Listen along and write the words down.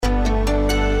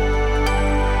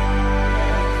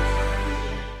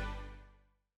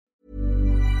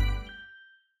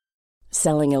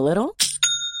Selling a little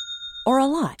or a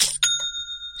lot?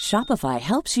 Shopify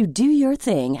helps you do your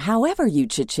thing however you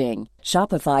cha-ching.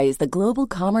 Shopify is the global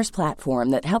commerce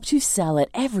platform that helps you sell at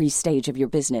every stage of your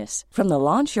business. From the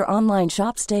launch your online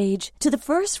shop stage to the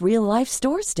first real-life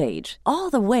store stage, all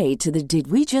the way to the did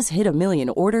we just hit a million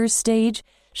orders stage.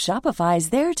 Shopify is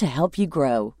there to help you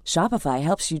grow. Shopify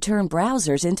helps you turn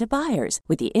browsers into buyers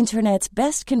with the internet's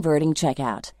best converting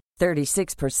checkout.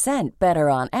 36% better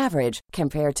on average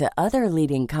compared to other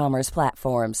leading commerce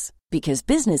platforms. Because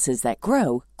businesses that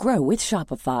grow, grow with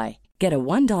Shopify. Get a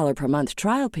 $1 per month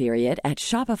trial period at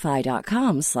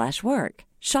shopify.com/work.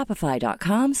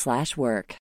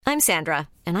 Shopify.com/work. I'm Sandra,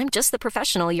 and I'm just the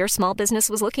professional your small business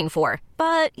was looking for.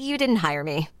 But you didn't hire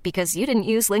me because you didn't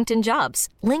use LinkedIn Jobs.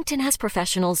 LinkedIn has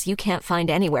professionals you can't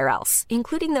find anywhere else,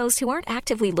 including those who aren't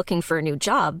actively looking for a new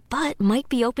job, but might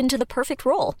be open to the perfect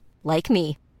role, like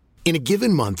me. In a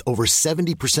given month, over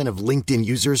 70% of LinkedIn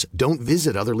users don't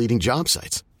visit other leading job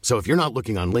sites. So if you're not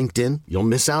looking on LinkedIn, you'll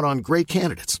miss out on great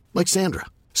candidates like Sandra.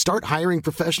 Start hiring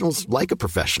professionals like a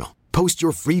professional. Post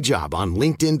your free job on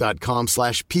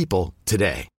linkedin.com/people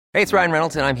today. Hey, it's Ryan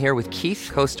Reynolds, and I'm here with Keith,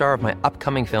 co-star of my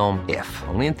upcoming film, If,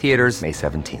 only in theaters May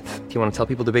 17th. Do you want to tell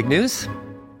people the big news?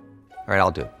 All right,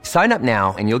 I'll do it. Sign up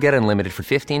now and you'll get unlimited for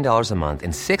 $15 a month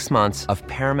and 6 months of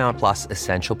Paramount Plus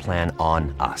Essential Plan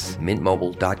on us.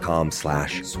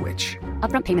 MintMobile.com/switch.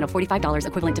 Upfront payment of $45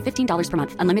 equivalent to $15 per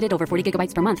month. Unlimited over 40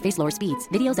 gigabytes per month. Face lower speeds.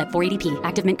 Videos at 480p.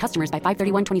 Active Mint customers by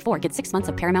 531.24 get 6 months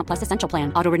of Paramount Plus Essential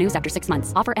Plan. Auto renews after 6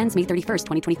 months. Offer ends May 31st,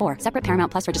 2024. Separate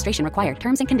Paramount Plus registration required.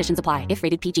 Terms and conditions apply if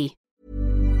rated PG.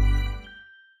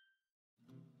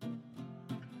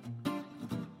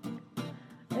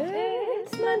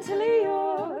 It's mentally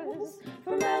yours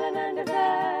from Ellen and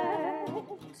Yvette.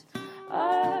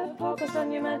 A focus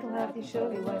on your mental health you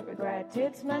surely won't regret.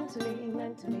 It's mentally yours.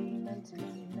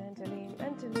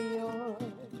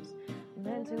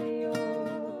 Mentally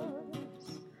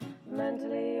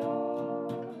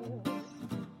yours.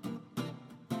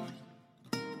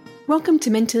 Welcome to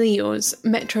Mentally Yours,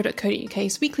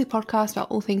 Metro.co.uk's weekly podcast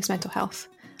about all things mental health.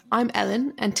 I'm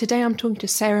Ellen, and today I'm talking to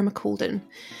Sarah McAulden.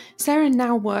 Sarah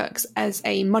now works as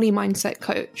a money mindset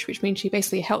coach, which means she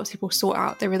basically helps people sort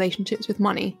out their relationships with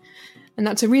money. And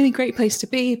that's a really great place to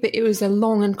be, but it was a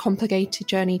long and complicated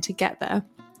journey to get there.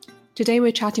 Today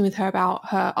we're chatting with her about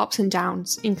her ups and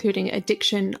downs, including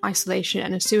addiction, isolation,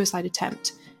 and a suicide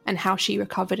attempt, and how she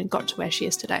recovered and got to where she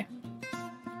is today.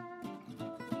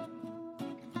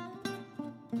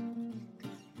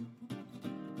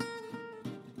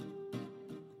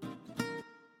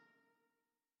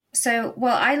 So,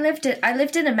 well, I lived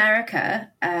in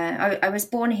America. I was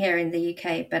born here in the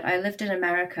UK, but I lived in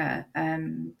America.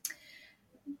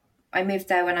 I moved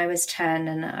there when I was 10,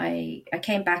 and I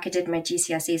came back. I did my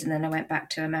GCSEs, and then I went back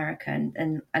to America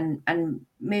and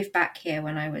moved back here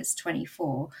when I was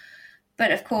 24.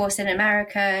 But of course, in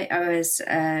America, I was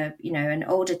an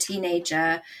older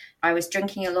teenager. I was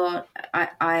drinking a lot.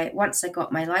 I once I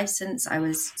got my license, I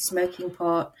was smoking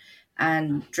pot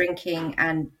and drinking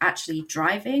and actually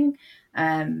driving,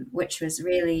 which was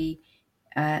really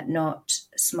not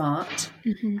smart.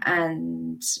 Mm-hmm.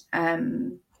 And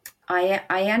I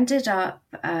ended up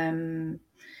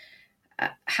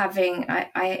having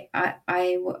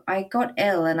I got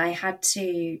ill, and I had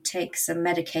to take some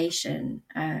medication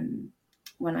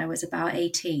when I was about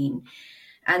 18,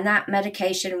 and that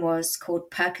medication was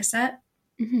called Percocet.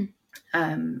 Mm-hmm.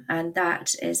 And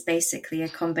that is basically a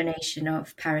combination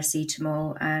of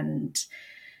paracetamol and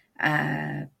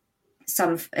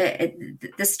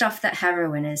the stuff that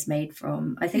heroin is made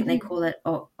from. I think they call it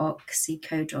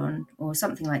oxycodone or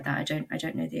something like that. I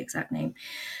don't know the exact name.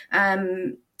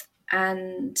 And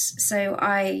so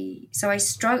I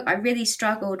really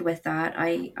struggled with that.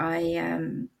 I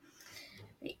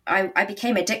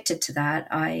became addicted to that.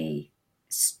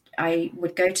 I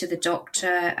would go to the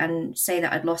doctor and say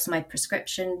that I'd lost my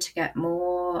prescription to get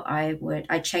more.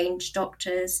 I changed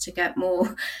doctors to get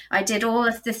more. I did all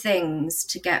of the things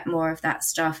to get more of that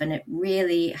stuff, and it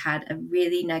really had a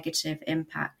really negative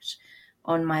impact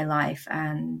on my life.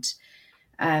 And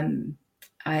I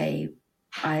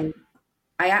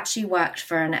actually worked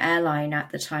for an airline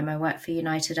at the time. I worked for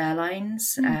United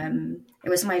Airlines. It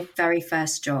was my very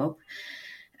first job.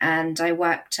 And I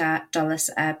worked at Dulles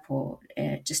Airport,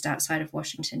 just outside of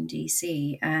Washington,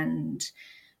 D.C. And,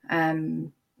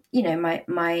 my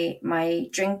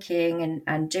drinking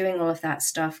and doing all of that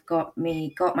stuff got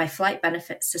my flight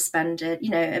benefits suspended.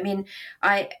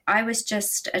 I was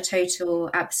just a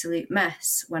total absolute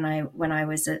mess when I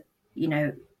was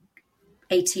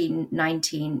 18,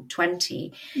 19,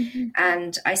 20.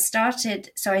 And I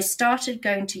started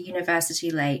going to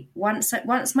university late.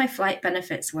 Once my flight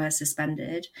benefits were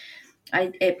suspended,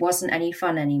 it wasn't any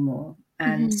fun anymore.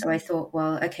 And so I thought,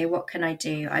 well, okay, what can I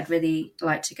do? I'd really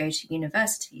like to go to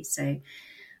university. So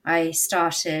I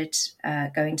started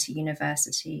going to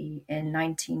university in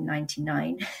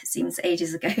 1999. Seems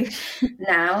ages ago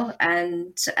now.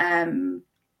 And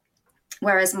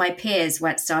whereas my peers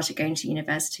started going to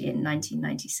university in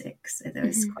 1996. So there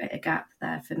was quite a gap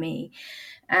there for me.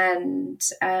 And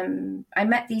I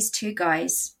met these two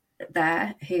guys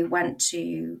there who went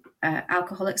to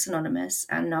Alcoholics Anonymous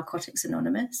and Narcotics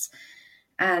Anonymous.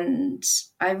 And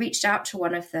I reached out to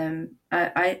one of them.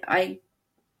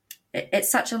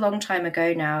 It's such a long time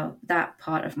ago now, that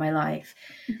part of my life.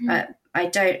 I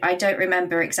don't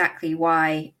remember exactly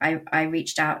why I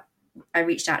reached out. I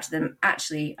reached out to them.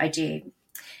 Actually, I do.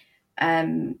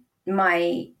 I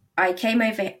came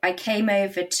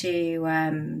over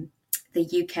to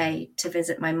the UK to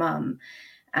visit my mum,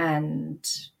 and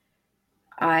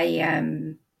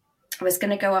I was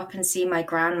going to go up and see my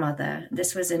grandmother.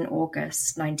 This was in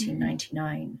August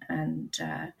 1999, and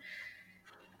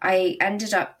I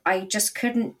just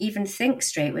couldn't even think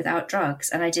straight without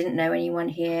drugs, and I didn't know anyone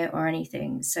here or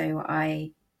anything. So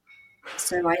I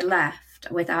left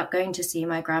without going to see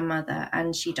my grandmother,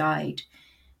 and she died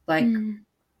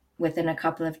within a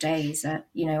couple of days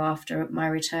after my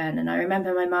return. And I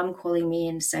remember my mum calling me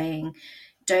and saying,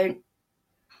 don't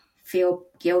feel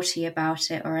guilty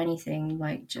about it or anything,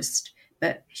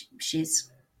 but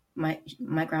she's my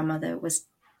grandmother was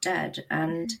dead.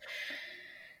 And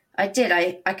I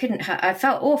couldn't, I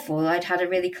felt awful. I'd had a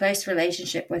really close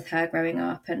relationship with her growing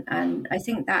up. And I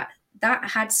think that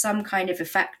had some kind of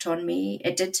effect on me.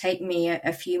 It did take me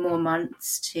a few more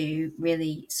months to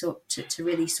really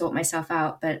sort myself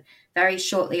out. But very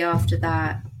shortly after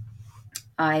that,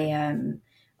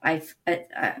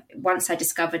 once I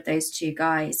discovered those two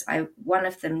guys, one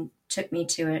of them took me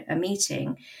to a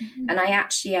meeting, and I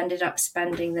actually ended up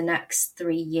spending the next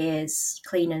 3 years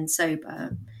clean and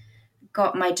sober.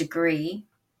 Got my degree,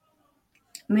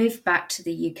 moved back to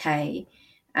the UK,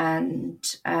 and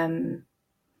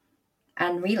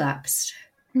relapsed.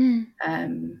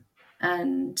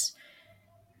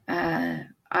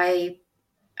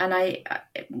 I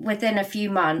within a few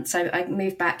months, I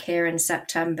moved back here in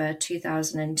September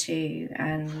 2002,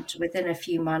 and within a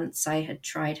few months, I had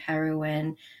tried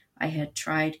heroin, I had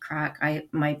tried crack. I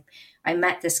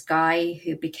met this guy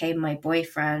who became my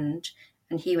boyfriend,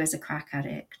 and he was a crack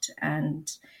addict,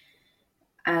 and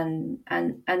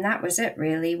that was it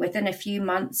really. Within a few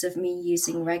months of me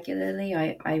using regularly,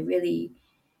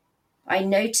 I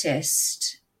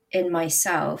noticed in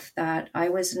myself that I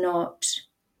was not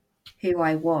who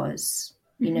I was,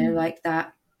 like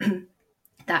that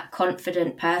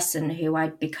confident person who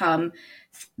I'd become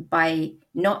by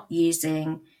not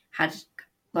using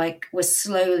was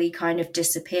slowly kind of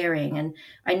disappearing. And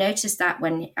I noticed that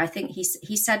when I think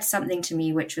he said something to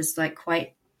me which was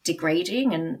quite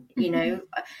degrading, and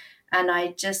and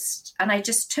I just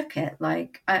took it I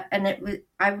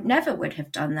never would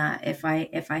have done that if I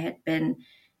had been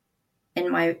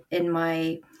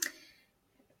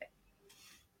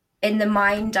in the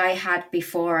mind I had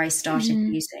before I started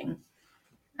using,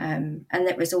 and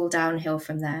it was all downhill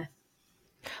from there.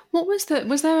 What was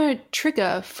there a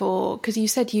trigger for, because you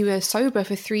said you were sober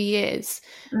for 3 years,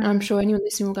 and I'm sure anyone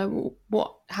listening will go, well,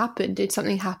 what happened? Did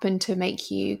something happen to make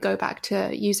you go back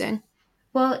to using?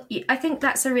 Well, I think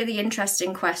that's a really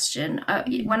interesting question.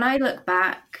 When I look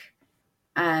back,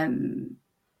 I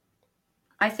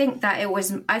think that it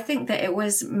was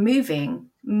moving,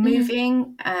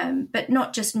 but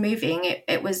not just moving.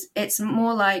 It's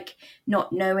more like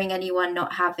not knowing anyone,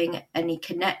 not having any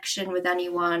connection with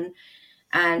anyone.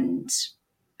 And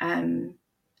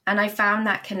I found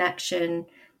that connection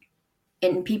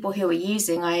in people who were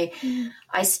using. I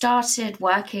started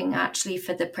working actually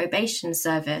for the probation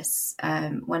service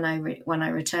when I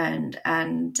returned,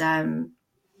 and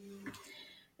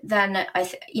then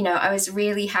I was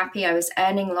really happy. I was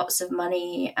earning lots of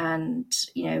money, and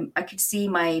I could see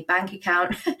my bank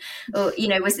account, or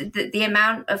was the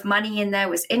amount of money in there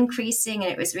was increasing,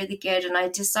 and it was really good. And I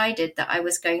decided that I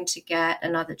was going to get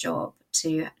another job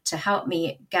to help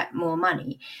me get more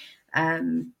money,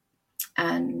 so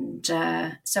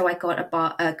I got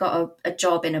a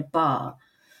job in a bar.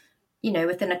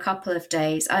 Within a couple of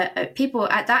days, people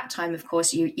at that time, of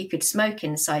course, you could smoke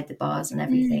inside the bars and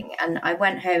everything. And I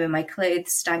went home and my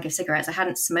clothes stank of cigarettes. I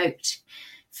hadn't smoked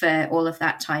for all of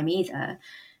that time either.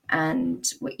 And,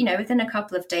 within a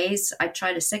couple of days, I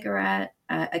tried a cigarette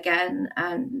again,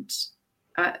 and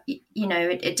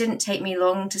it didn't take me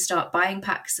long to start buying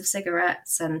packs of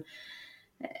cigarettes, and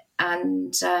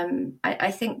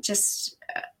I think just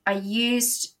I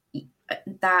used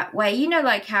that way,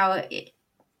 like how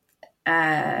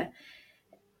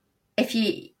if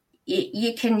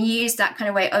you can use that kind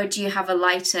of way. Oh, do you have a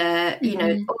lighter?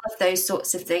 All of those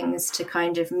sorts of things to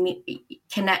kind of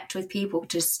connect with people,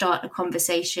 to start a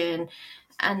conversation,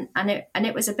 and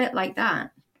it was a bit like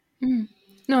that.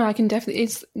 No, I can definitely.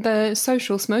 It's the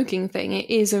social smoking thing. It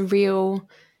is a real.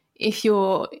 If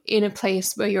you're in a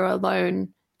place where you're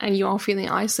alone and you are feeling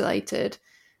isolated,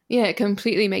 yeah, it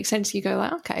completely makes sense. You go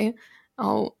like, okay,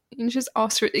 I'll just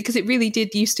ask for it, because it really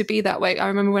did used to be that way. I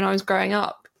remember when I was growing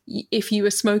up, if you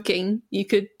were smoking, you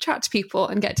could chat to people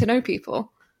and get to know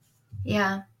people.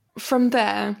 Yeah. From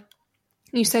there,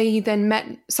 you say you then met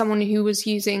someone who was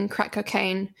using crack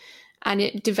cocaine and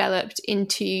it developed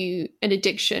into an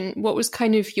addiction. What was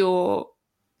kind of your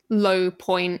low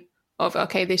point of,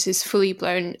 okay, this is fully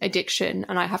blown addiction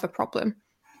and I have a problem?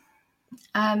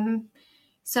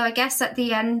 So I guess at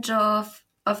the end of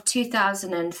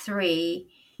 2003,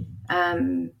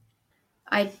 I'd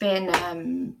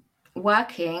been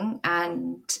working,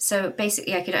 and so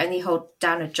basically I could only hold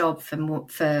down a job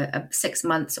for 6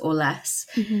 months or less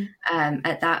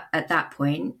at that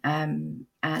point. And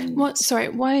what? Sorry,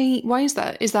 why is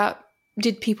that? Is that,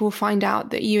 did people find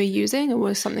out that you were using, or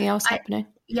was something else happening?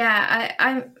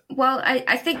 I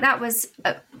think that was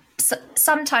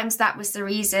sometimes that was the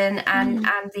reason, and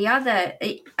the other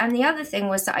thing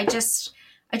was that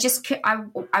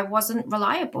I wasn't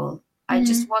reliable. I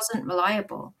just wasn't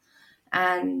reliable.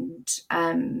 And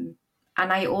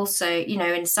I also,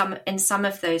 in some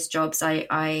of those jobs,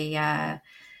 I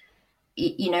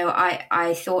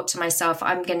thought to myself,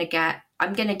 I'm going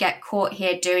to get caught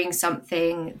here doing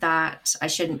something that I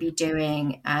shouldn't be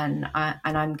doing, and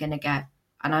I'm going to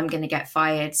get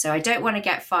fired. So I don't want to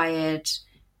get fired.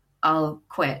 I'll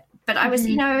quit. But I was,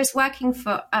 I was working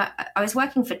for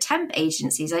temp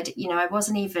agencies. I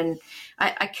wasn't even,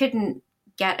 I couldn't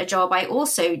get a job. I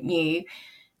also knew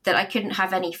that I couldn't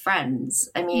have any friends.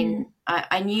 I mean,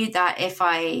 I knew that if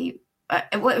it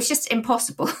was just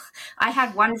impossible. I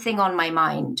had one thing on my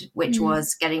mind, which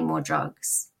was getting more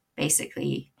drugs,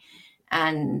 basically.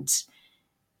 And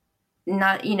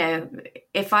not,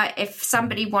 if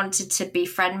somebody wanted to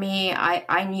befriend me,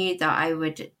 I knew that I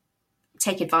would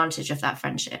take advantage of that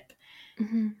friendship.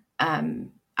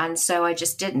 And so I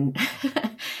just didn't.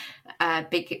 I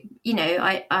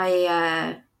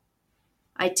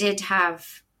did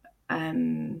have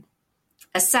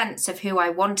a sense of who I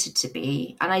wanted to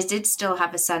be, and I did still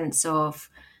have a sense of,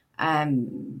 I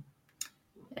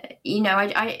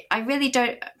really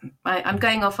don't. I'm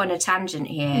going off on a tangent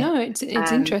here. No, it's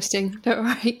interesting. Don't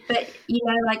worry. But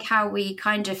like how we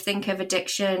kind of think of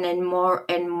addiction in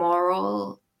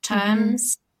moral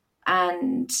terms,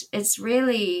 and it's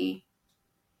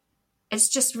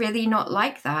just really not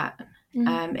like that.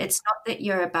 It's not that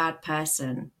you're a bad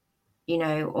person,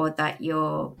 or that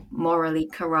you're morally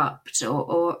corrupt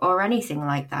or anything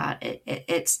like that.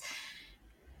 It's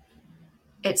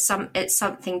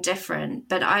something different.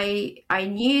 But I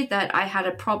knew that I had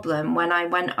a problem when I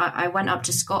went up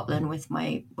to Scotland with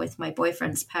my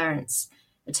boyfriend's parents,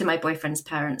 to my boyfriend's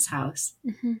parents' house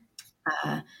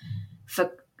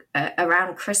for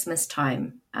around Christmas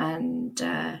time, and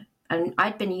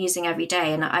I'd been using every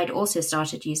day, and I'd also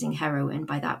started using heroin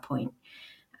by that point.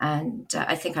 And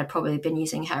I think I'd probably been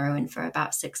using heroin for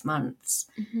about 6 months.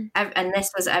 And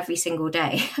this was every single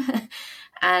day.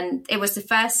 And it was the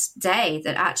first day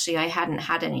that actually I hadn't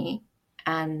had any.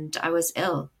 And I was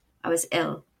ill. I was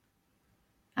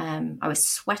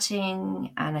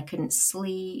sweating and I couldn't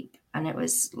sleep. And it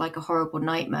was like a horrible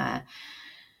nightmare.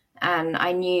 And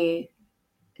I knew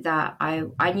that I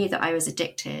was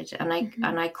addicted. And I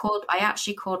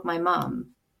actually called my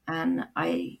mum, and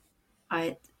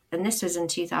and this was in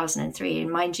 2003.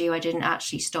 And mind you, I didn't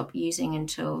actually stop using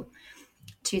until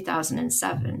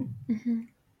 2007.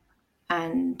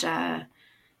 And I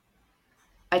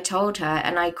told her,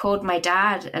 and I called my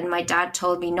dad, and my dad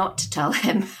told me not to tell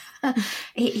him.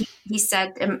 he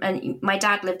said, and my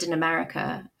dad lived in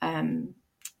America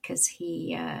because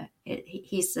we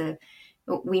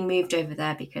moved over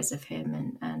there because of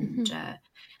him. And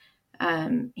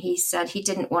he said he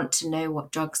didn't want to know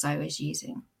what drugs I was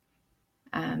using.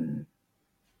 And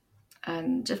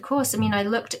of course, I mean, I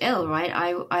looked ill, right?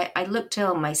 I looked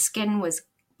ill. My skin was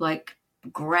like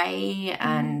gray,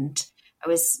 and I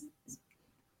was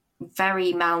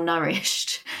very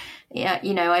malnourished. Yeah,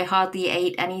 I hardly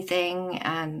ate anything,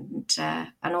 and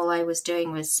all I was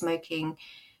doing was smoking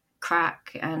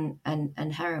crack and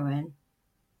heroin.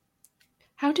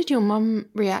 How did your mum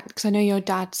react? Because I know your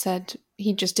dad said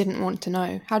he just didn't want to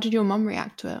know. How did your mum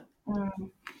react to it?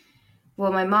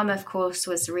 Well, my mum, of course,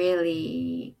 was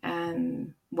really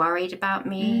worried about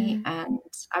me. And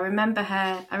I remember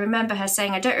her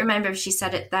saying, I don't remember if she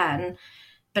said it then,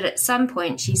 but at some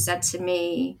point she said to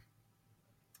me,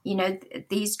 you know,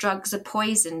 these drugs are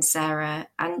poison, Sarah,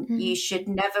 and you should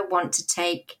never want to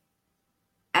take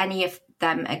any of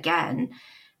them again.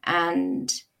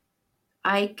 And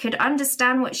I could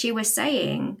understand what she was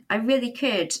saying. I really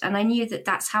could. And I knew that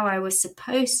that's how I was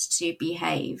supposed to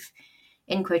behave,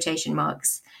 in quotation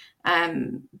marks.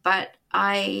 But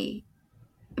my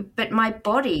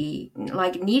body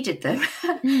like needed them.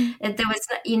 There was,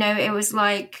 you know, it was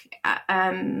like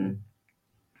I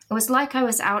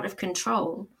was out of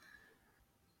control.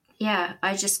 Yeah,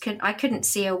 I couldn't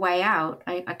see a way out.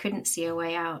 I couldn't see a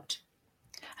way out.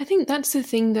 I think that's the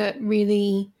thing that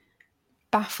really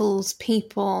baffles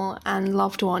people and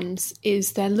loved ones,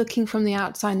 is they're looking from the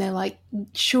outside and they're like,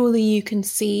 surely you can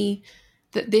see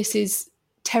that this is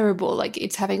terrible, like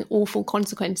it's having awful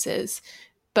consequences,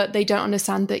 but they don't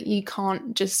understand that you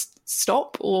can't just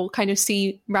stop or kind of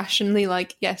see rationally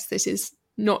like, yes, this is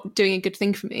not doing a good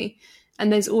thing for me.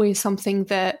 And there's always something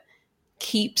that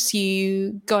keeps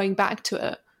you going back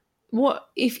to it. What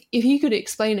if you could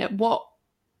explain it, what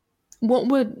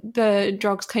were the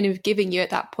drugs kind of giving you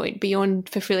at that point beyond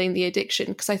fulfilling the addiction?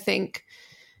 Because I think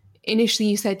initially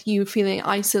you said you were feeling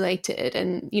isolated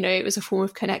and, you know, it was a form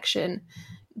of connection.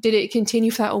 Did it continue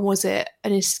for that, or was it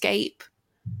an escape?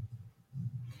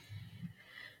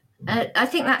 I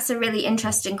think that's a really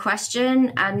interesting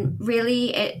question. And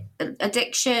really,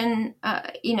 addiction,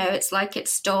 you know, it's like it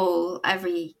stole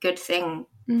every good thing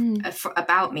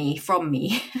about me from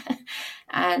me.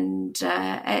 And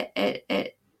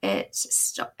it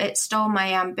stole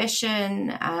my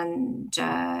ambition, and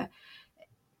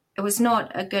it was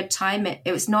not a good time.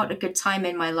 It was not a good time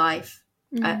in my life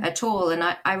at all. And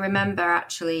I remember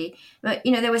actually,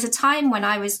 you know, there was a time when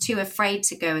I was too afraid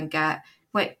to go and get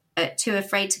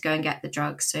the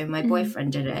drugs. So my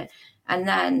boyfriend did it. And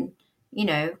then, you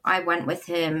know, I went with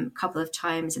him a couple of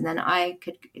times, and then I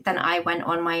went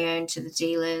on my own to the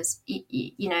dealers,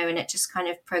 you know, and it just kind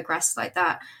of progressed like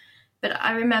that. But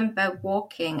I remember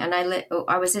walking, and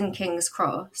I was in King's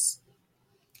Cross,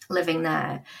 living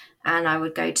there, and I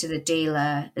would go to the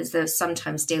dealer, as there were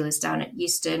sometimes dealers down at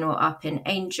Euston or up in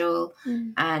Angel.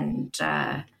 And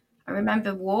I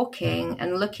remember walking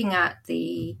and looking at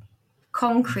the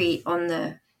concrete on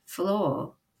the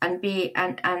floor, and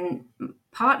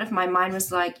part of my mind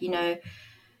was like, you know,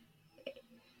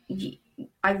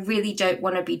 I really don't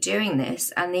want to be doing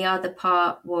this. And the other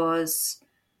part was,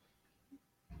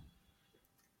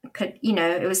 you know,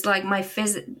 it was like my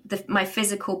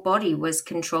physical body was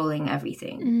controlling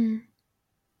everything.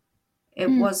 It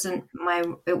wasn't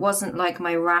like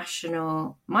my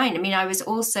rational mind. I mean, I was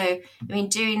also,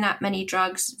 doing that many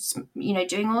drugs, you know,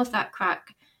 doing all of that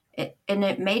crack, it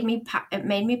made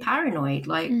me paranoid.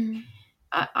 Like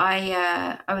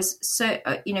I was so,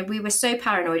 you know, we were so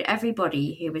paranoid.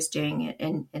 Everybody who was doing it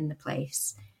in the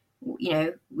place, you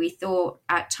know, we thought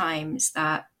at times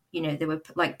that, you know, there were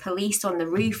like police on the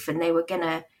roof and they were going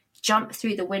to jump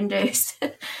through the windows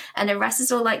and arrest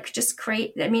us all, like just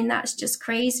crazy. I mean, that's just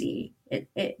crazy.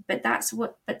 But that's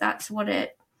what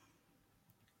it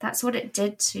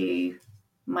did to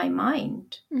my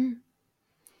mind.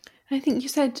 I think you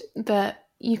said that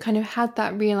you kind of had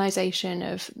that realization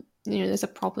of, you know, there's a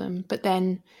problem, but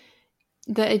then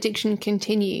the addiction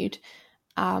continued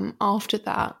after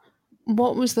that.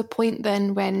 What was the point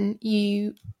then when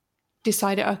you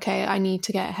decided, okay, I need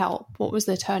to get help? What was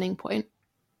the turning point?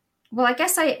 Well, I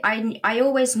guess I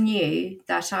always knew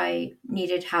that I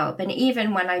needed help. And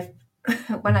even when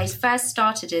I first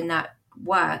started in that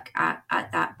work at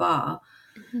that bar,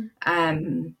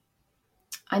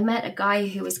 I met a guy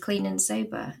who was clean and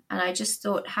sober. And I just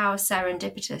thought, how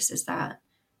serendipitous is that?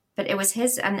 But it was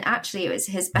his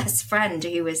best friend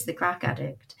who was the crack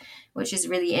addict, which is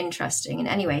really interesting. And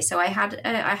anyway, so I had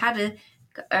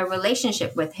a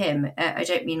relationship with him. I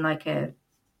don't mean like a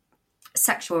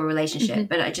sexual relationship,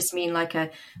 but I just mean like a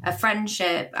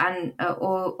friendship, and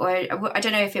or I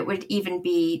don't know if it would even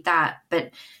be that.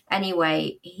 But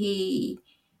anyway, he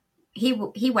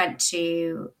went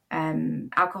to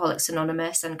Alcoholics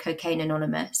Anonymous and Cocaine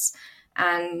Anonymous,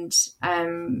 and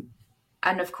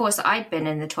of course I'd been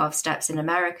in the 12 steps in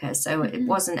America, so it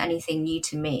wasn't anything new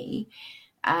to me,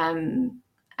 and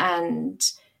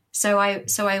so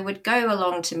I would go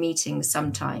along to meetings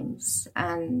sometimes,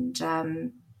 and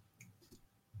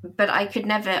but I could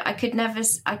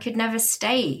never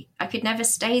stay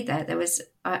there. There was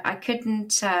I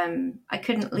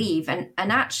couldn't leave. And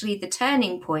actually the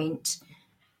turning point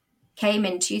came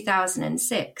in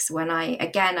 2006 when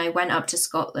I went up to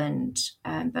Scotland,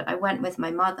 but I went with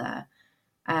my mother,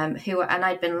 and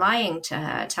I'd been lying to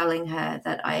her, telling her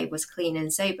that I was clean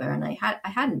and sober, and I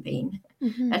hadn't been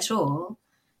at all.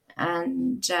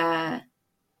 And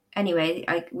anyway,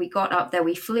 we got up there.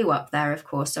 We flew up there, of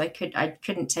course, so I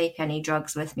couldn't take any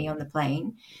drugs with me on the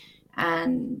plane,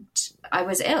 and I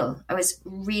was ill. I was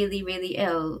really, really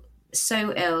ill,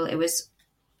 so ill.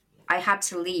 I had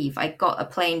to leave. I got a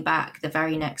plane back the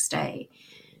very next day.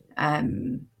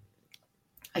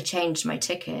 I changed my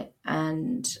ticket,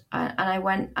 and I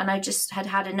went, and I just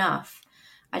had enough.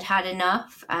 I'd had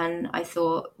enough, and I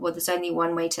thought, well, there's only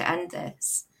one way to end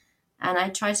this, and I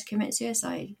tried to commit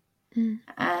suicide.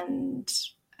 And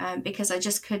because I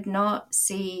just could not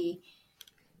see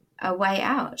a way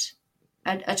out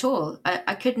at all.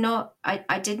 I could not,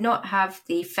 I did not have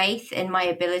the faith in my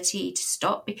ability to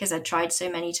stop because I tried so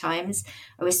many times.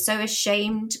 I was so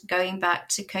ashamed going back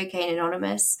to Cocaine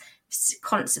Anonymous,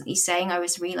 constantly saying I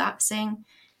was relapsing.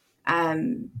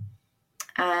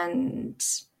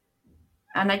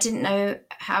 And I didn't know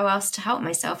how else to help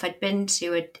myself. I'd been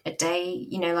to a day,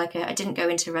 I didn't go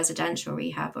into residential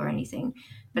rehab or anything,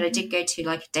 but I did go to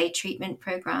like a day treatment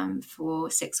program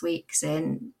for 6 weeks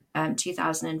in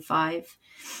 2005.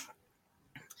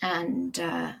 And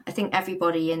I think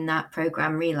everybody in that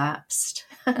program relapsed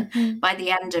by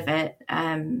the end of it.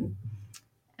 And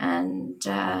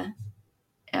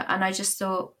I just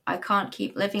thought, I can't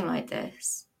keep living like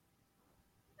this.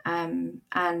 And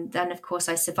then, of course,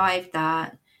 I survived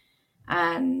that,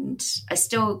 and I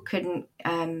still couldn't,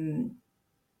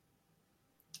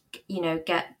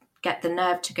 get the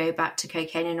nerve to go back to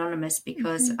Cocaine Anonymous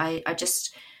because I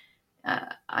just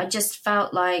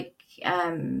felt like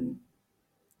I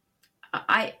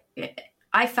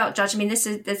felt judged. I mean, this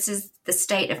is the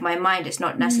state of my mind. It's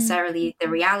not necessarily the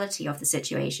reality of the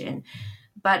situation,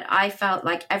 but I felt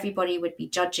like everybody would be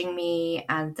judging me,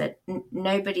 and that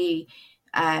nobody.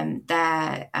 I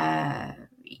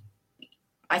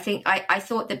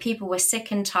thought that people were sick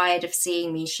and tired of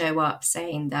seeing me show up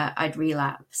saying that I'd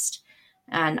relapsed,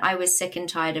 and I was sick and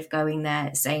tired of going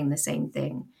there saying the same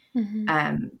thing.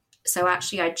 So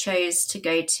actually I chose to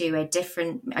go to an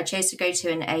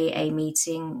AA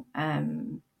meeting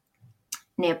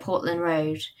near Portland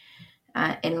Road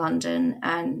in London,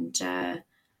 and I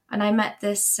met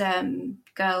this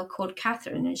girl called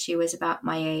Catherine, and she was about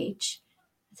my age.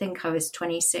 I think I was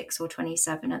 26 or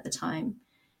 27 at the time.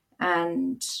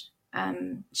 And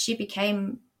she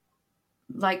became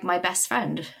like my best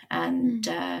friend. And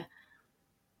I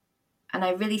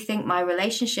really think my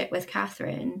relationship with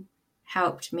Catherine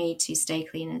helped me to stay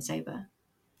clean and sober.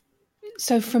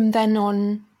 So from then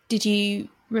on, did you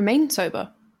remain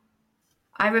sober?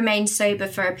 I remained sober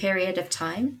for a period of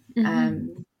time.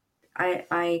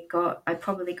 I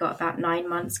probably got about 9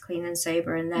 months clean and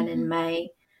sober. And then in May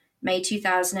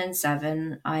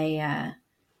 2007, I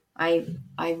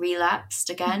relapsed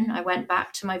again. I went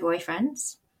back to my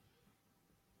boyfriend's,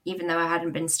 even though I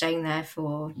hadn't been staying there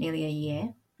for nearly a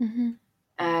year.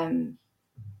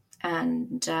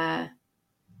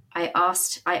 I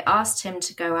asked him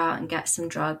to go out and get some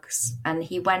drugs, and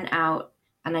he went out,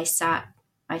 and I sat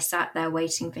there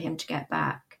waiting for him to get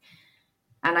back.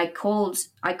 And I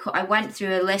went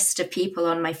through a list of people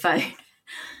on my phone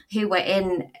who were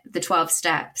in the 12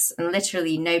 steps, and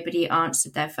literally nobody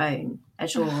answered their phone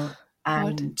at all.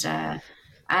 And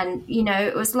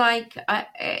it was like,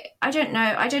 I don't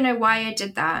know why I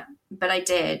did that, but I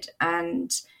did. And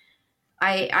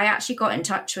I actually got in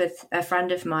touch with a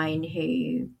friend of mine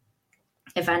who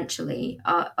eventually,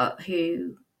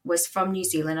 who was from New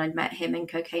Zealand. I'd met him in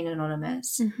Cocaine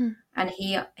Anonymous, and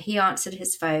he answered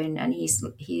his phone, and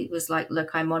he was like,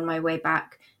 look, I'm on my way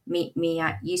back, meet me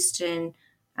at Euston,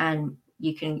 and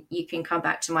you can come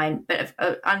back to mine. But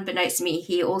unbeknownst to me,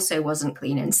 he also wasn't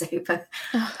clean and sober.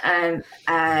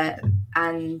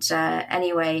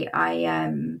 Anyway,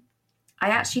 I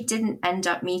actually didn't end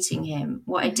up meeting him.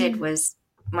 What I did was,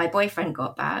 my boyfriend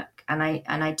got back, and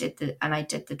I did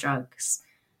the drugs,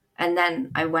 and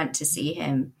then I went to see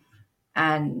him,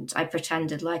 and I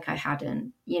pretended like I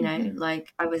hadn't,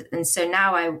 like I was. And so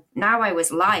now I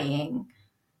was lying,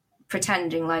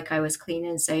 pretending like I was clean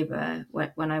and sober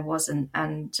when I wasn't.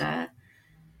 And I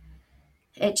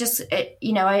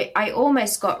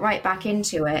almost got right back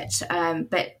into it.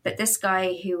 But this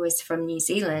guy who was from New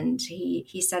Zealand,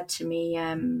 he said to me,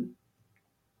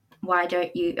 why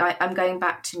don't you, I'm going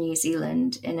back to New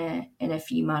Zealand in a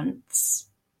few months.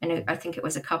 And I think it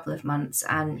was a couple of months.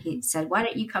 And he said, why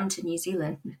don't you come to New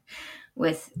Zealand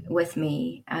with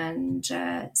me, and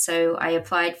so I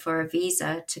applied for a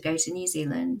visa to go to New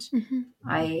Zealand.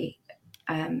 I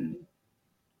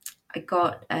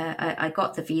got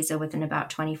the visa within about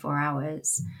 24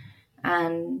 hours,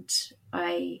 and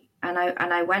I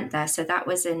went there. So that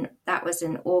was in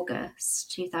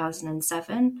August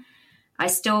 2007. I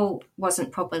still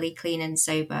wasn't properly clean and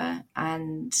sober,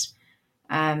 and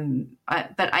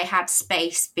but I had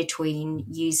space between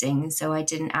using, so I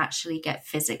didn't actually get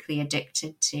physically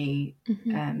addicted to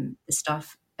the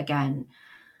stuff again.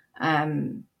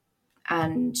 And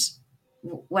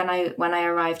when I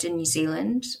arrived in New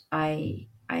Zealand, I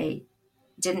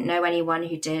didn't know anyone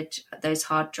who did those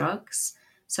hard drugs,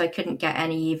 so I couldn't get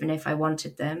any even if I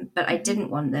wanted them. But I didn't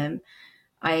want them.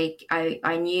 I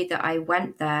knew that I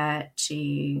went there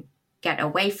to get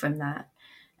away from that,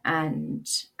 and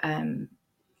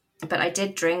but I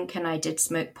did drink and I did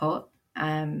smoke pot,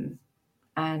 and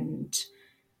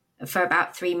for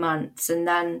about 3 months, and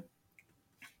then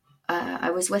I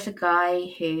was with a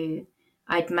guy who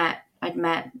I'd met.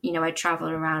 I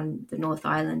traveled around the North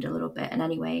Island a little bit, and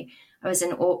anyway, I was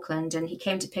in Auckland, and he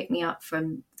came to pick me up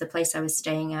from the place I was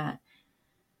staying at.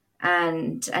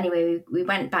 And anyway, we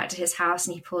went back to his house,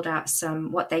 and he pulled out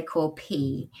some what they call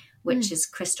P, which is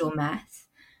crystal meth.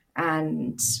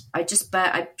 And I just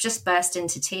burst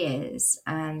into tears,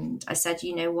 and I said,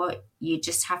 "You know what? You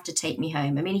just have to take me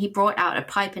home." I mean, he brought out a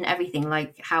pipe and everything,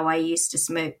 like how I used to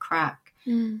smoke crack.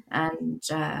 And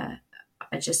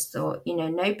I just thought,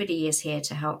 nobody is here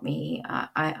to help me.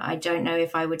 I don't know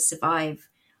if I would survive,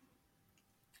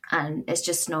 and it's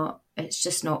just not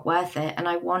worth it. And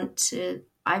I want to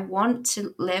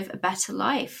live a better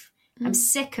life. I'm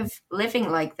sick of living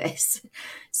like this.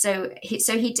 So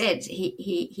he did.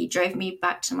 He drove me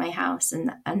back to my house,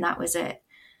 and that was it.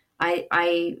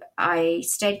 I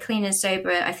stayed clean and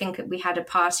sober. I think we had a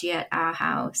party at our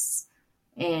house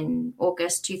in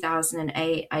August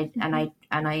 2008. I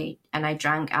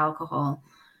drank alcohol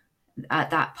at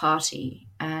that party,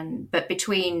 but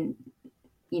between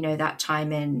that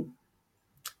time in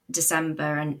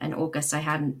December and August, I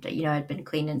hadn't, I'd been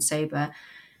clean and sober.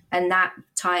 And that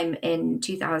time in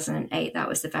 2008, that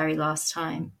was the very last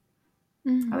time.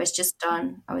 I was just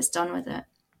done. I was done with it.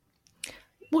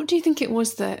 What do you think it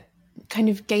was that kind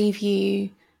of gave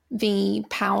you the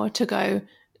power to go,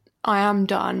 I am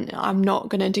done, I'm not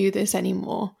going to do this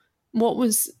anymore? What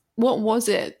was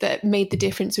it that made the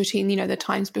difference between, the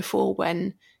times before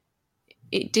when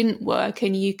it didn't work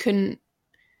and you couldn't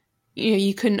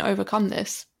overcome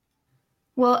this?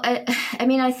 Well,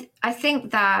 I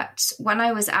think that when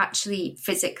I was actually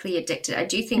physically addicted, I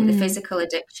do think the physical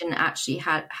addiction actually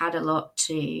had a lot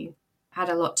to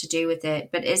do with it.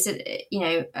 But is it,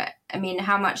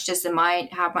 how much does the mind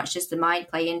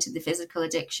play into the physical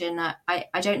addiction? I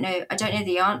don't know. I don't know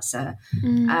the answer.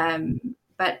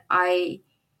 But I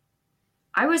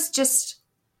was just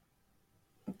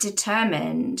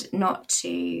determined not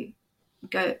to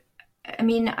go. I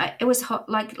mean, it was hot,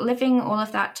 like living all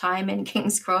of that time in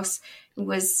King's Cross it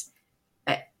was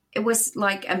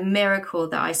like a miracle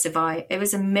that I survived. It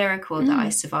was a miracle that I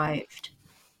survived,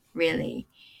 really.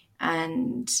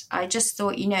 And I just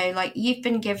thought, you've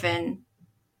been given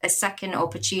a second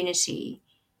opportunity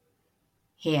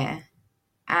here,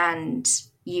 and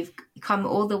you've come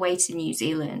all the way to New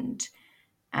Zealand,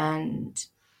 and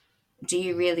do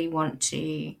you really want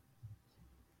to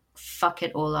fuck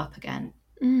it all up again?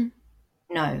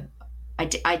 No, I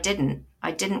didn't.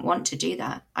 I didn't want to do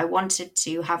that. I wanted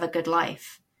to have a good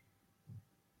life.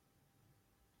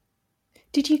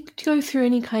 Did you go through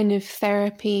any kind of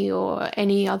therapy or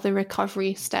any other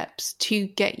recovery steps to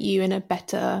get you in a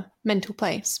better mental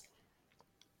place?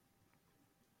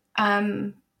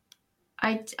 I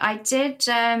did.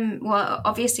 Well,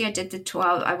 obviously, I did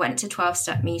I went to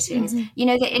 12-step meetings.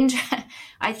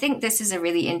 I think this is a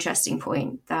really interesting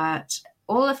point, that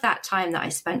all of that time that I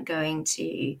spent going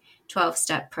to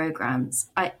 12-step programs,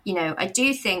 I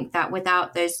do think that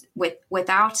without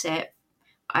it,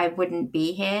 I wouldn't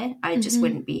be here. I just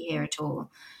wouldn't be here at all.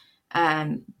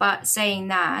 But saying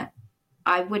that,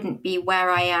 I wouldn't be where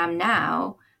I am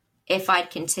now if I'd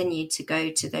continued to go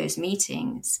to those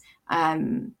meetings.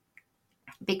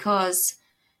 Because,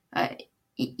 I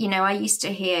used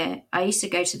to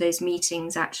go to those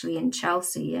meetings actually in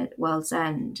Chelsea at World's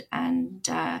End, and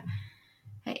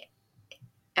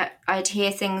I'd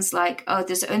hear things like, "Oh,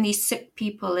 there's only sick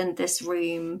people in this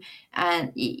room,"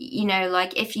 and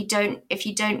like if you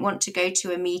don't want to go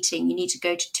to a meeting, you need to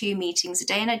go to 2 meetings a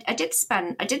day. And I did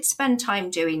spend time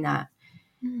doing that,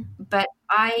 but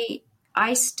I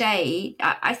stayed.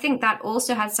 I think that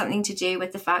also had something to do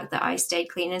with the fact that I stayed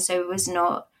clean, and so it was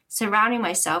not surrounding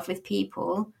myself with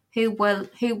people who were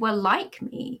like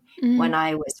me when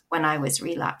I was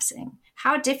relapsing.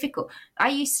 How difficult. I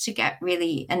used to get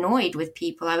really annoyed with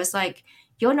people. I was like,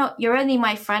 you're only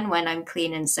my friend when I'm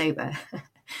clean and sober.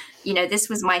 This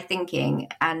was my thinking.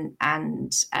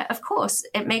 And of course,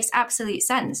 it makes absolute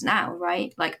sense now,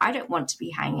 right? Like, I don't want to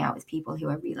be hanging out with people who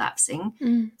are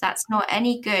relapsing. That's not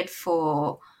any good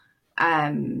for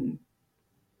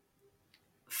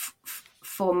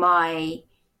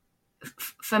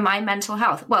my mental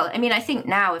health. Well, I mean, I think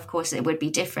now, of course, it would be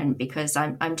different because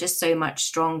I'm just so much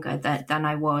stronger than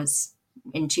I was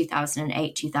in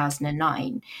 2008,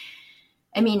 2009.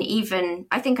 I mean, even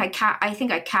I think I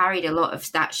carried a lot of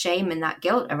that shame and that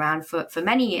guilt around for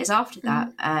many years after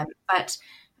that. But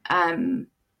I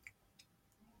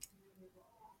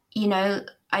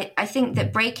think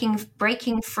that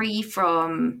breaking free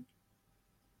from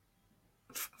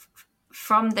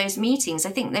those meetings, I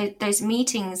think those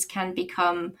meetings can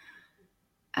become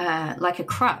like a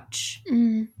crutch,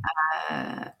 and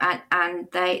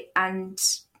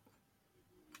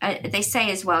they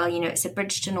say as well, it's a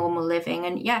bridge to normal living.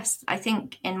 And yes, I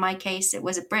think in my case, it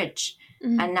was a bridge.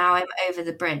 And now I'm over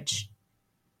the bridge.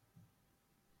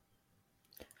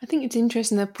 I think it's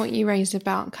interesting the point you raised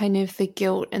about kind of the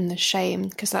guilt and the shame,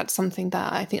 because that's something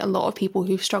that I think a lot of people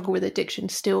who struggle with addiction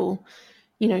still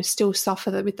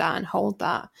suffer with that and hold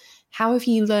that. How have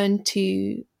you learned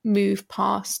to move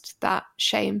past that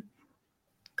shame?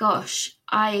 Gosh,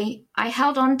 I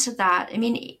held on to that. I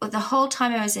mean, the whole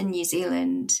time I was in New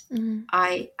Zealand,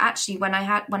 I actually, when I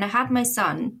had my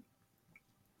son,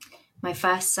 my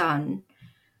first son,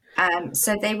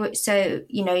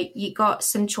 you got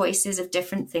some choices of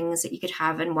different things that you could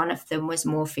have, and one of them was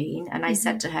morphine. And I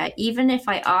said to her, even if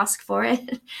I ask for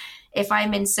it, if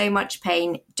I'm in so much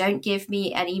pain, don't give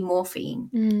me any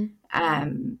morphine.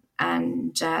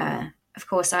 Of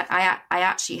course, I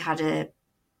actually had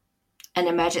an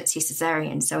emergency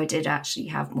cesarean, so I did actually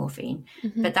have morphine.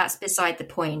 But that's beside the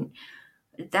point.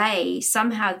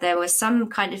 There was some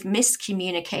kind of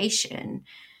miscommunication,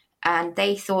 and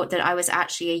they thought that I was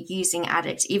actually a using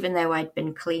addict, even though I'd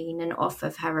been clean and off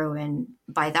of heroin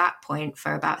by that point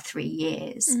for about 3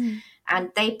 years. And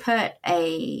they put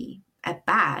a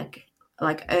bag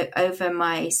like over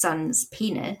my son's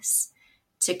penis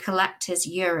to collect his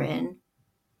urine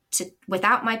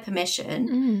without my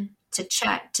permission, to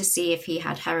check to see if he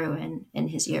had heroin in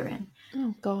his urine.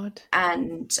 Oh God.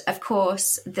 And of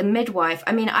course the midwife,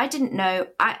 I mean, I didn't know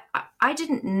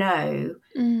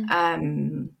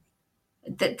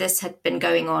that this had been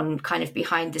going on kind of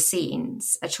behind the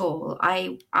scenes at all.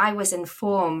 I was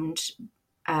informed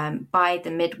by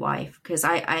the midwife, because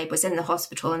I was in the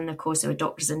hospital, and of course there were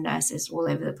doctors and nurses all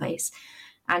over the place.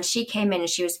 And she came in and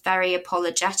she was very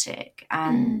apologetic,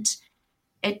 and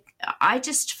I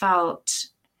just felt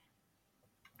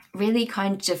really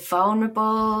kind of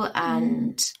vulnerable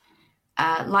and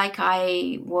like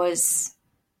I was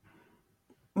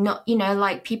not,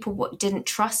 like people didn't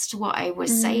trust what I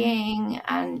was saying,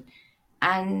 and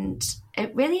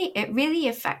it really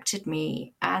affected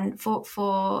me, and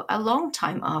for a long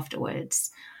time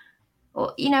afterwards.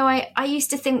 I used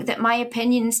to think that my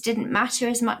opinions didn't matter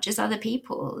as much as other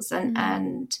people's,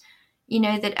 and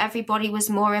that everybody was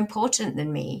more important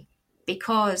than me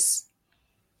because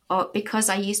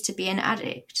I used to be an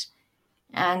addict.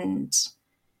 And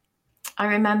I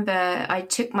remember I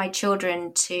took my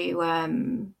children to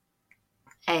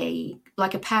a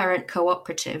parent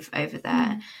cooperative over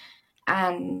there.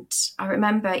 And I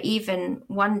remember even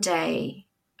one day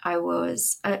I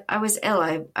was ill.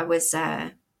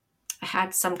 I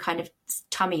had some kind of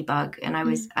tummy bug, and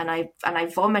I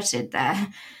vomited there.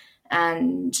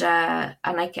 And I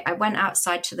went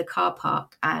outside to the car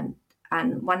park, and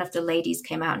one of the ladies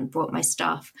came out and brought my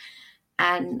stuff.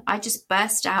 And I just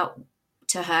burst out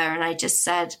to her and I just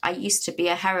said, I used to be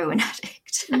a heroin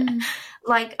addict.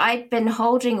 Like I'd been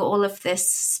holding all of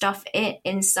this stuff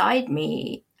inside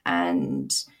me,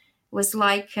 and was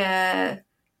like, like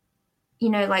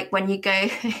when you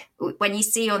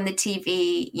see on the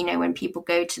TV, when people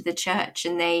go to the church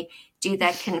and they do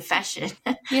their confession,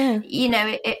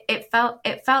 it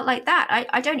felt like that.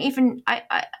 I don't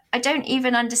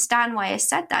even understand why I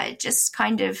said that. It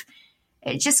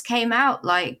just came out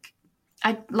like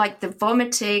the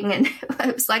vomiting, and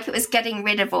it was like it was getting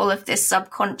rid of all of this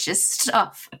subconscious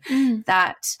stuff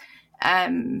that,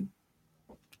 and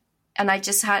I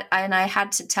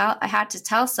had to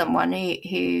tell someone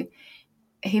who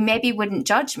maybe wouldn't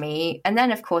judge me. And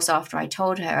then, of course, after I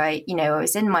told her, I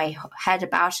was in my head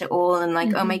about it all and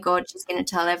like, oh my God, she's going to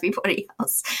tell everybody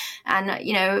else. And,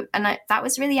 that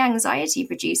was really anxiety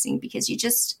producing, because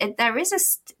there is a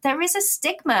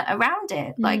stigma around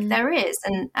it. Like there is.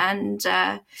 And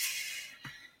I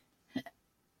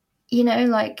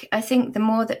think the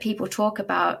more that people talk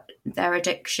about their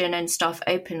addiction and stuff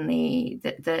openly,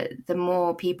 the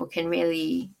more people can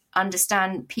really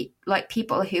understand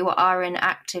people who are in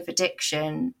active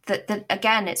addiction, that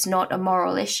again, it's not a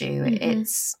moral issue.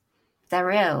 It's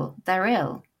they're ill.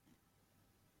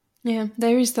 Yeah,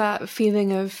 there is that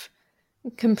feeling of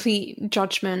complete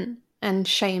judgment and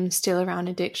shame still around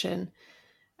addiction.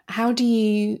 How do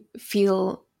you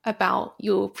feel about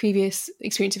your previous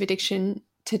experience of addiction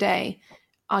today?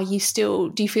 Do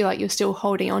you feel like you're still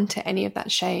holding on to any of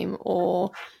that shame,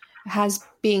 or has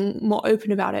being more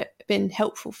open about it been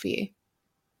helpful for you?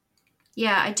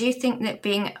 Yeah, I do think that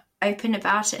being open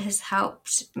about it has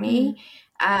helped me.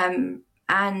 And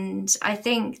I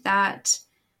think that,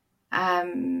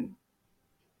 in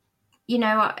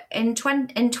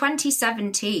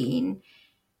 2017,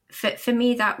 for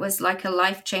me, that was like a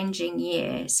life-changing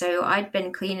year. So I'd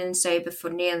been clean and sober for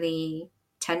nearly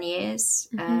 10 years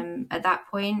at that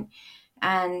point.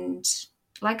 And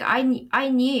like, I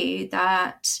knew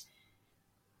that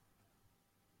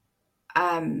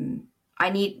I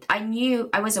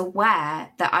was aware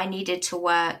that I needed to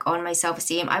work on my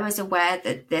self-esteem. I was aware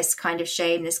that this kind of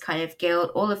shame, this kind of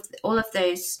guilt, all of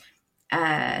those,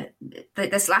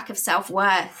 this lack of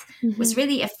self-worth was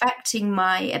really affecting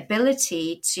my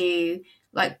ability to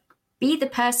like be the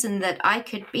person that I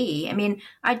could be. I mean,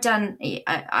 I'd run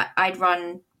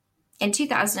in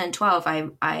 2012.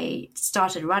 I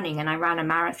started running, and I ran a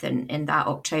marathon in that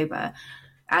October.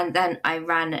 And then I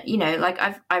ran,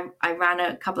 I ran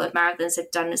a couple of marathons.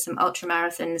 I've done some ultra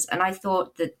marathons, and I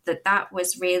thought that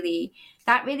really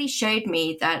showed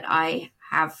me that I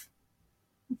have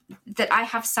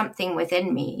something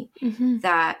within me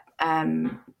that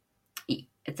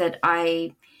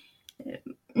I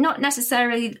not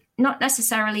necessarily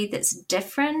that's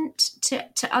different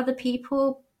to other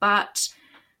people, but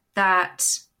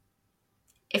that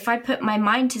if I put my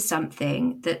mind to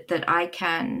something, that I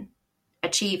can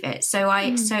achieve it. So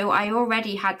I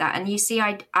already had that. And you see,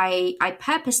 I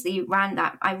purposely ran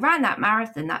that. I ran that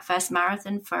marathon, that first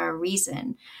marathon, for a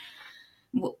reason.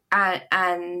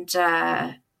 And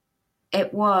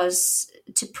it was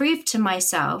to prove to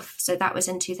myself. So that was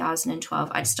in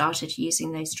 2012. I'd started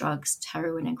using those drugs,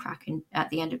 heroin and crack, at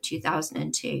the end of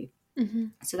 2002.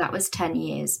 So that was 10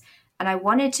 years. And I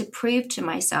wanted to prove to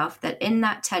myself that in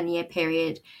that 10-year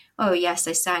period, oh yes,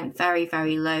 I sank very,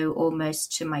 very low,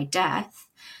 almost to my death,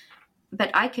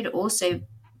 but I could also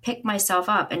pick myself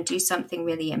up and do something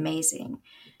really amazing.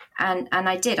 And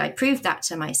I did. I proved that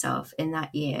to myself in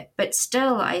that year. But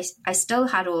still, I still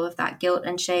had all of that guilt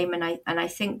and shame, and I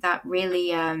think that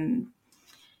really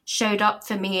showed up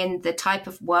for me in the type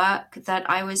of work that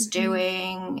I was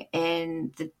doing,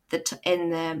 in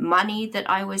the money that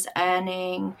I was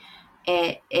earning,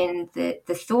 in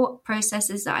the thought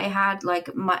processes that I had, like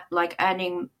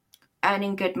earning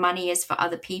good money is for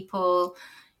other people,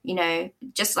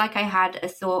 just like I had a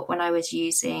thought when I was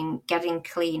using, getting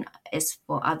clean is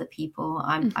for other people.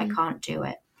 I can't do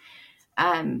it,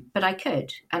 but I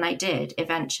could, and I did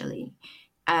eventually.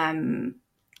 And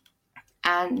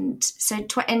so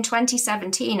in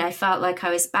 2017, I felt like I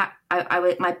was back.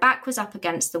 My back was up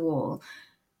against the wall.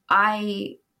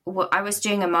 I was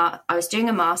doing a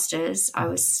master's. I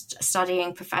was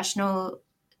studying professional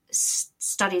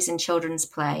studies in children's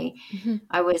play.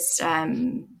 I was,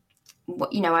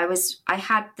 I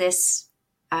had this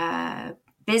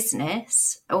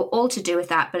business, all to do with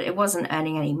that, but it wasn't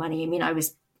earning any money. I mean, I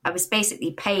was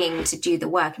basically paying to do the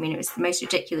work. I mean, it was the most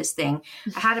ridiculous thing.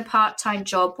 I had a part-time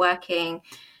job working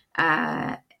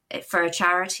for a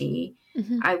charity.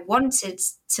 I wanted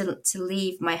to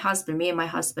leave my husband. Me and my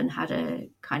husband had a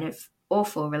kind of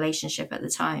awful relationship at the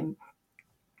time,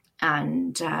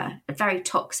 and a very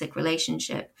toxic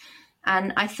relationship.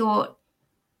 And I thought,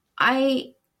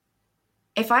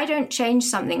 if I don't change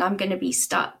something, I'm going to be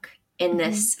stuck in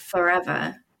this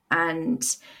forever. And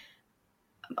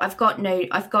I've got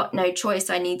no choice.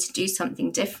 I need to do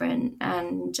something different.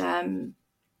 And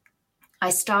I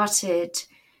started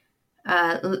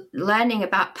learning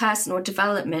about personal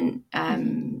development.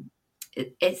 I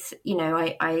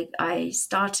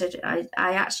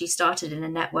actually started in a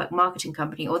network marketing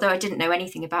company, although I didn't know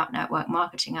anything about network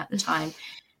marketing at the time.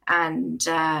 And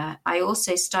I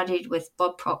also studied with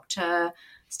Bob Proctor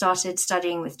started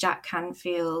studying with Jack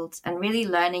Canfield and really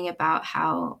learning about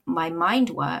how my mind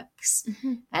works,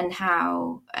 and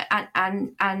how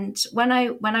and when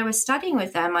I was studying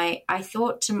with them, I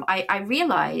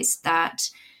realized that,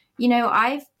 you know,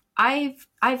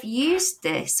 I've used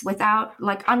this without,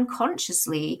 like,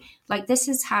 unconsciously, like, this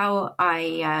is how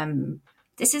I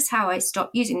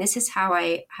stopped using. This is how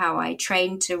I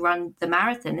trained to run the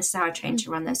marathon. This is how I trained to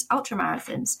run those ultra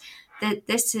marathons.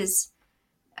 This is,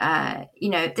 you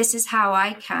know, this is how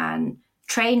I can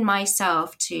train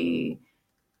myself to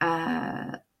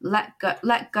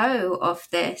let go of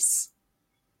this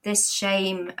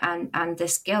shame and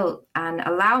this guilt, and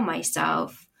allow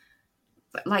myself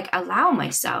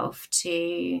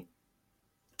to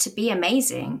be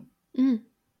amazing.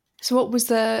 So what was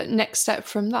the next step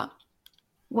from that?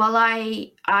 Well,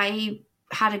 I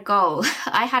had a goal.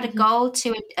 I had a goal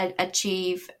to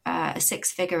achieve a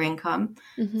 6-figure income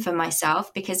for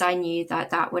myself, because I knew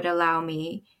that would allow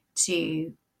me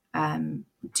to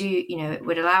it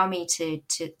would allow me to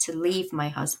leave my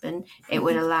husband. It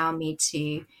would allow me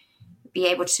to be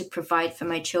able to provide for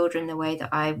my children the way that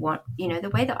I want, you know, the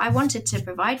way that I wanted to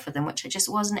provide for them, which I just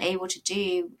wasn't able to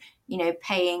do, you know,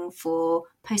 paying for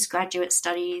postgraduate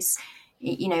studies,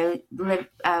 you know,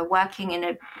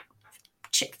 working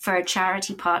for a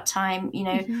charity part-time, you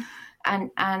know,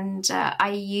 and I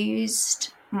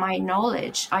used my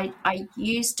knowledge. I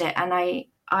used it, and I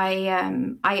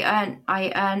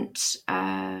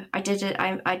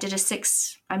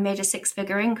made a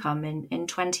 6-figure income in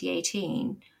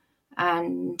 2018.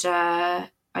 And I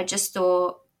just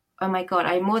thought, oh my God,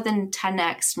 I more than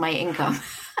 10x'd my income,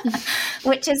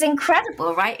 which is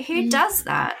incredible, right? Who does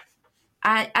that?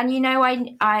 And you know,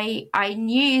 I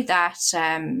knew that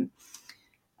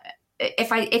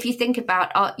if you think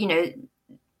about, you know,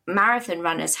 marathon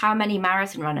runners, how many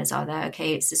marathon runners are there?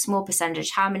 Okay, it's a small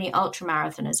percentage. How many ultra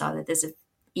marathoners are there? There's a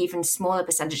even smaller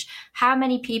percentage. How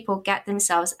many people get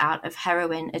themselves out of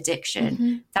heroin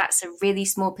addiction? That's a really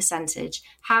small percentage.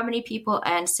 How many people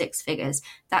earn 6 figures?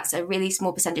 That's a really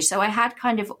small percentage. So I had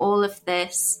kind of all of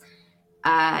this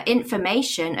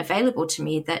information available to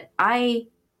me, that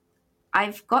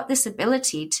I've got this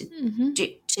ability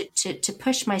to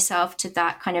push myself to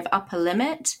that kind of upper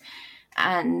limit,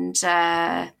 and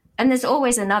there's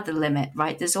always another limit,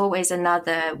 right? There's always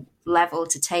another level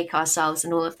to take ourselves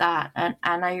and all of that.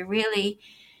 And I really,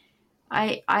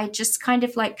 I just kind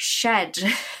of like shed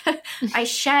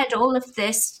all of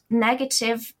this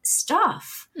negative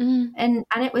stuff. And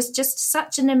it was just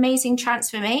such an amazing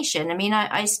transformation. I mean,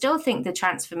 I still think the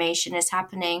transformation is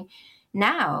happening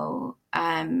now.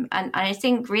 And I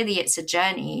think really it's a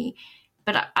journey,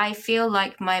 but I feel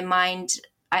like my mind,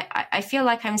 I feel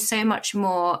like I'm so much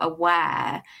more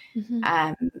aware,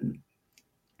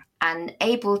 and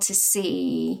able to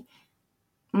see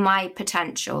my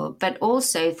potential, but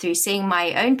also through seeing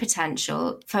my own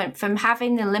potential from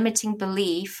having the limiting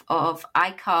belief of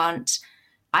I can't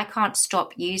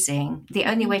stop using. The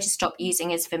only way to stop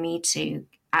using is for me to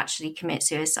actually commit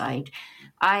suicide.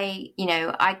 I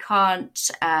can't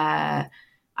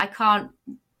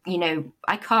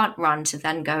run to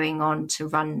then going on to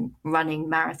running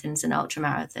marathons and ultra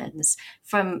marathons,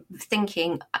 from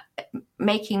thinking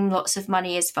making lots of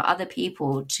money is for other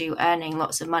people to earning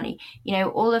lots of money. You know,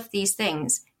 all of these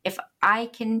things, if I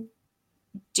can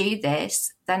do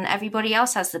this, then everybody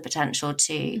else has the potential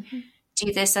to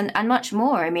do this and much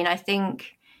more. I mean, I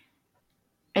think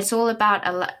it's all about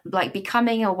like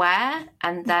becoming aware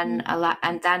and then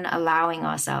allowing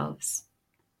ourselves.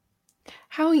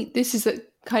 This is a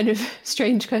kind of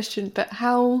strange question, but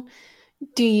how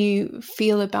do you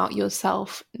feel about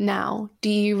yourself now? Do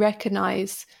you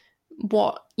recognize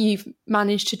what you've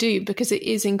managed to do? Because it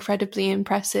is incredibly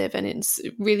impressive and it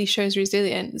really shows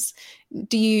resilience.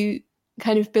 Do you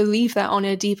kind of believe that on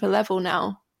a deeper level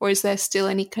now, or is there still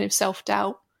any kind of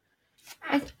self-doubt?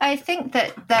 I think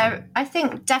that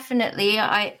definitely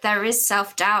there is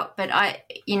self-doubt, but I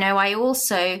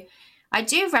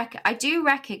do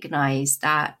recognize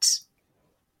that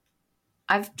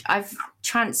I've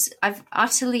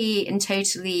utterly and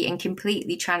totally and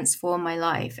completely transformed my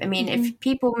life. I mean, if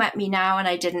people met me now and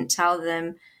I didn't tell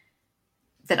them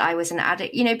that I was an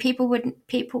addict, you know, people would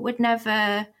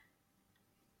never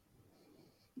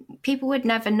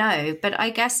know. But I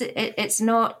guess it's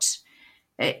not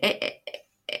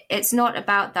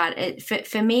about that.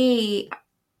 For me,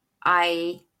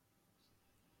 I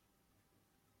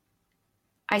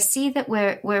see that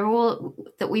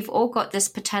we've all got this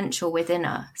potential within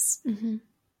us.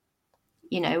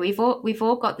 You know, we've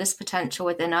all got this potential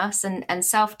within us, and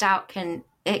self-doubt can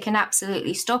it can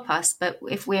absolutely stop us. But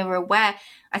if we're aware,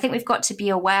 I think we've got to be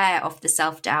aware of the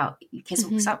self-doubt, because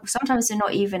sometimes we're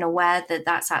not even aware that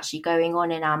that's actually going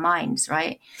on in our minds,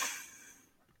 right?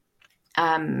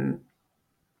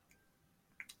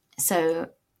 So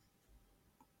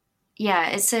yeah,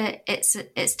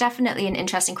 it's definitely an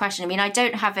interesting question. I mean, I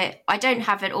don't have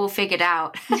it all figured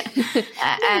out.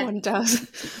 No one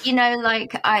does. You know,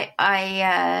 like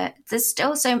I there's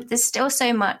still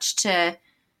so much to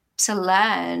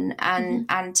learn and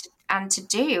to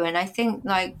do. And I think,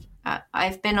 like,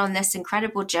 I've been on this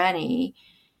incredible journey.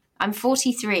 I'm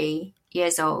 43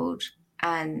 years old,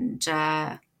 and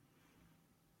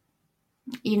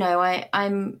you know,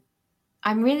 I'm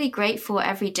really grateful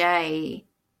every day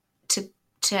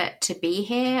to be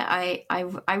here.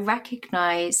 I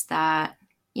recognize that,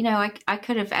 you know, I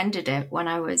could have ended it when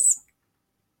I was,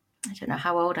 I don't know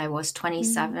how old I was,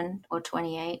 27 or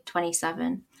 28,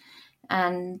 27.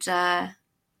 And I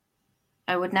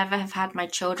would never have had my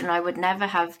children. I would never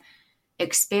have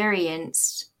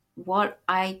experienced what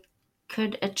I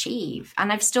could achieve.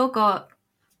 And I've still got,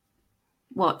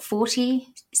 40,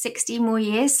 60 more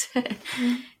years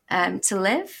to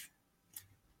live.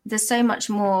 There's so much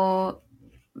more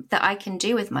that I can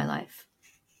do with my life.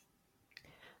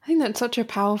 I think that's such a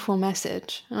powerful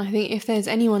message. And I think if there's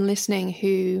anyone listening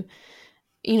who,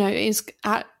 you know, is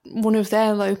at one of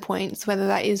their low points, whether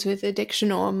that is with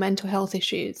addiction or mental health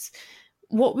issues,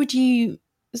 what would you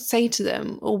say to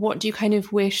them? Or what do you kind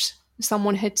of wish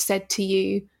someone had said to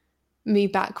you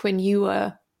back when you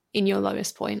were in your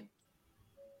lowest point?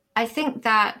 I think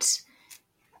that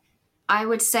I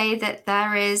would say that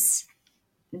there is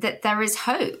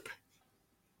hope.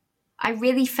 I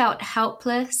really felt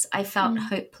helpless. I felt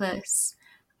hopeless.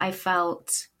 I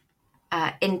felt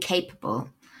incapable,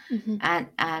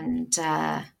 and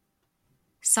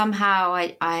somehow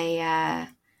I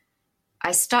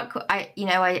stuck.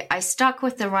 I stuck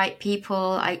with the right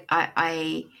people.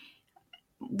 I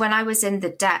when I was in the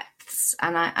depths,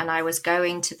 and I was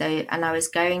going to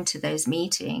those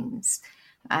meetings.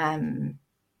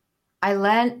 I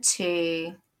learned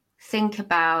to think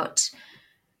about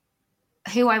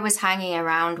who I was hanging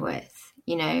around with.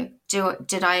 You know,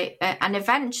 did I? And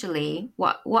eventually,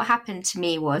 what happened to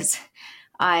me was,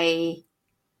 I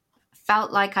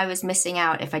felt like I was missing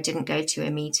out if I didn't go to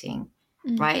a meeting,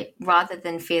 right? Rather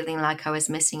than feeling like I was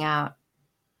missing out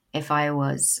if I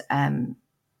was,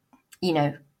 you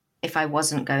know, if I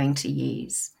wasn't going to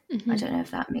use. I don't know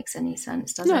if that makes any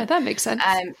sense, does it? No, that makes sense.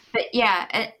 But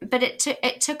yeah, but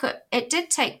it did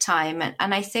take time,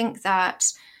 and I think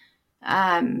that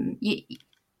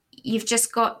you've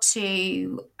just got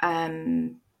to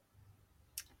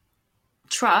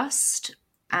trust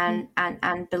and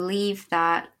believe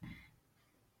that,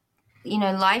 you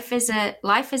know, life is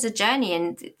a journey,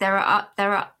 and there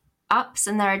are ups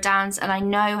and there are downs, and I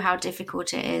know how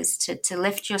difficult it is to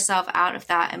lift yourself out of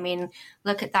that. I mean,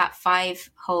 look at that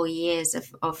 5 whole years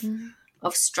of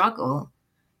struggle,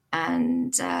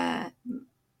 and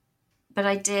but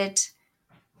I did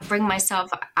bring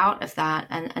myself out of that,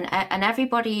 and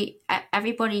everybody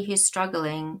who's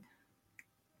struggling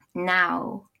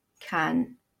now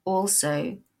can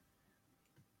also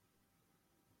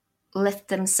lift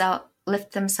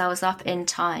themselves up in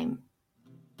time.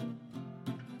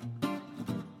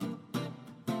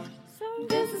 So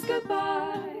this is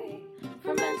goodbye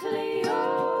from Mentally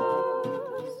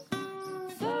Yours.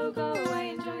 So go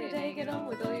away, enjoy your day, get on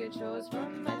with all your chores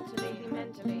from mentally yours.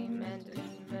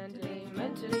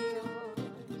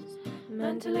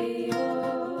 Mentally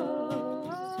yours.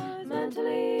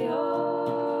 Mentally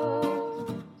yours.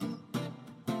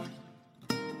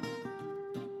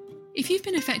 If you've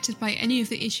been affected by any of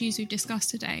the issues we've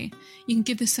discussed today, you can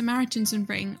give the Samaritans a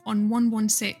ring on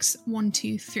 116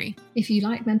 123. If you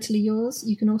like Mentally Yours,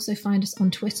 you can also find us on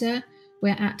Twitter.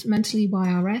 We're at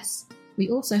MentallyYRS. We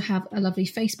also have a lovely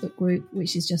Facebook group,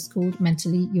 which is just called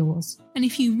Mentally Yours. And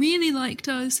if you really liked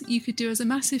us, you could do us a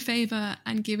massive favour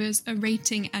and give us a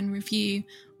rating and review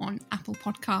on Apple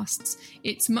Podcasts.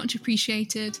 It's much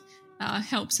appreciated,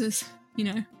 helps us, you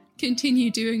know,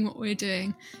 continue doing what we're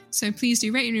doing. So please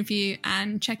do rate and review,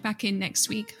 and check back in next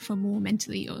week for more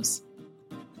Mentally Yours.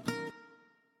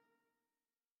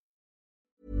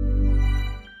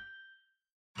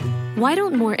 Why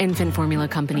don't more infant formula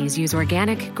companies use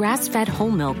organic, grass-fed whole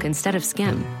milk instead of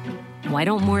skim? Why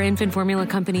don't more infant formula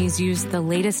companies use the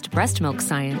latest breast milk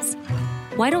science?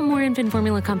 Why don't more infant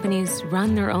formula companies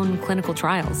run their own clinical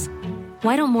trials?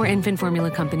 Why don't more infant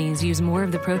formula companies use more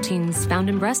of the proteins found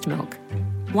in breast milk?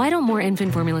 Why don't more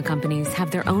infant formula companies have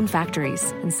their own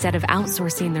factories instead of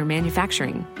outsourcing their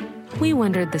manufacturing? We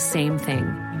wondered the same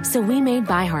thing. So we made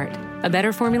ByHeart, a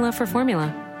better formula for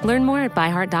formula. Learn more at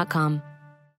byheart.com.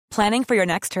 Planning for your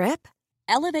next trip?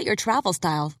 Elevate your travel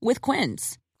style with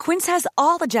Quince. Quince has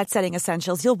all the jet-setting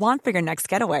essentials you'll want for your next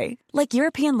getaway, like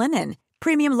European linen,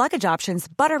 premium luggage options,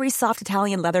 buttery soft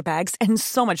Italian leather bags, and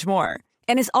so much more.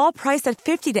 And is all priced at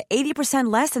 50 to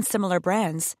 80% less than similar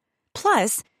brands.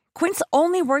 Plus, Quince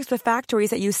only works with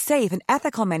factories that use safe and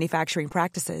ethical manufacturing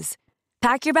practices.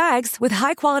 Pack your bags with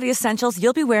high-quality essentials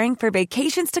you'll be wearing for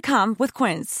vacations to come with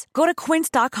Quince. Go to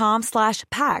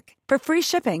quince.com/pack for free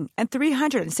shipping and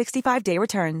 365-day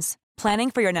returns. Planning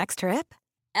for your next trip?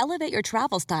 Elevate your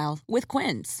travel style with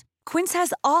Quince. Quince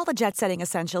has all the jet-setting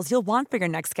essentials you'll want for your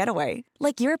next getaway,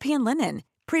 like European linen,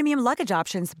 premium luggage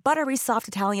options, buttery soft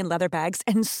Italian leather bags,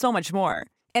 and so much more.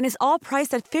 And is all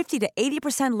priced at 50 to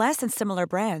 80% less than similar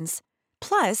brands.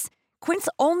 Plus, Quince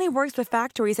only works with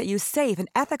factories that use safe and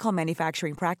ethical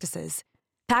manufacturing practices.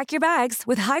 Pack your bags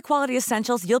with high-quality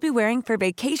essentials you'll be wearing for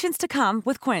vacations to come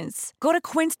with Quince. Go to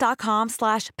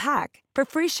quince.com/pack for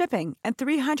free shipping and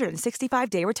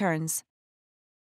 365-day returns.